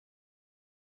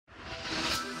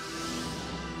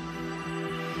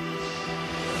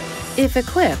If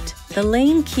equipped, the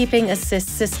Lane Keeping Assist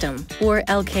System, or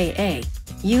LKA,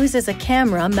 uses a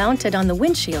camera mounted on the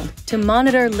windshield to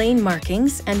monitor lane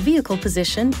markings and vehicle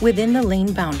position within the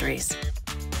lane boundaries.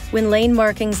 When lane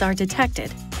markings are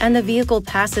detected and the vehicle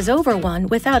passes over one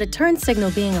without a turn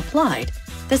signal being applied,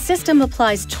 the system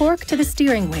applies torque to the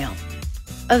steering wheel.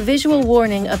 A visual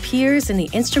warning appears in the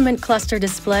Instrument Cluster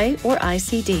Display, or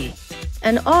ICD.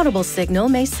 An audible signal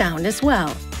may sound as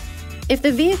well. If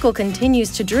the vehicle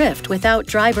continues to drift without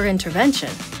driver intervention,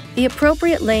 the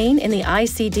appropriate lane in the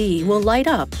ICD will light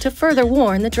up to further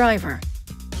warn the driver.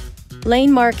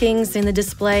 Lane markings in the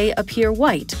display appear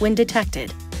white when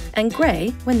detected and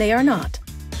gray when they are not.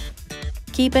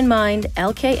 Keep in mind,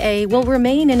 LKA will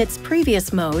remain in its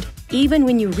previous mode even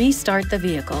when you restart the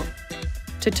vehicle.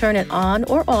 To turn it on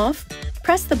or off,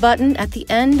 press the button at the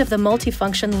end of the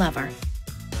multifunction lever.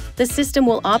 The system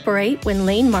will operate when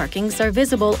lane markings are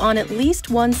visible on at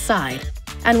least one side,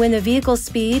 and when the vehicle's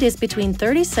speed is between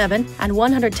 37 and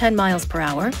 110 miles per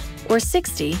hour or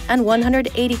 60 and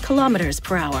 180 kilometers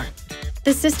per hour.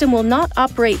 The system will not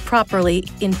operate properly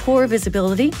in poor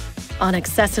visibility, on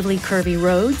excessively curvy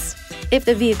roads, if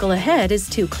the vehicle ahead is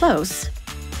too close,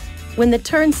 when the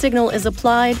turn signal is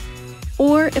applied,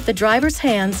 or if the driver's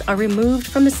hands are removed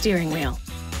from the steering wheel.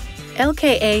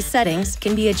 LKA settings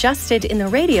can be adjusted in the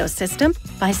radio system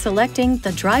by selecting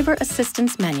the Driver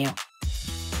Assistance menu.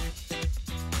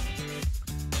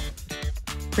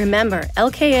 Remember,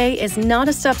 LKA is not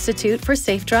a substitute for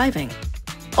safe driving.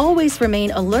 Always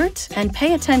remain alert and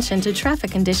pay attention to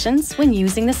traffic conditions when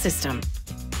using the system.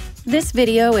 This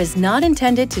video is not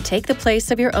intended to take the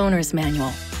place of your owner's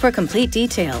manual. For complete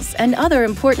details and other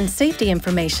important safety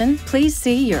information, please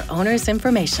see your owner's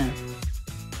information.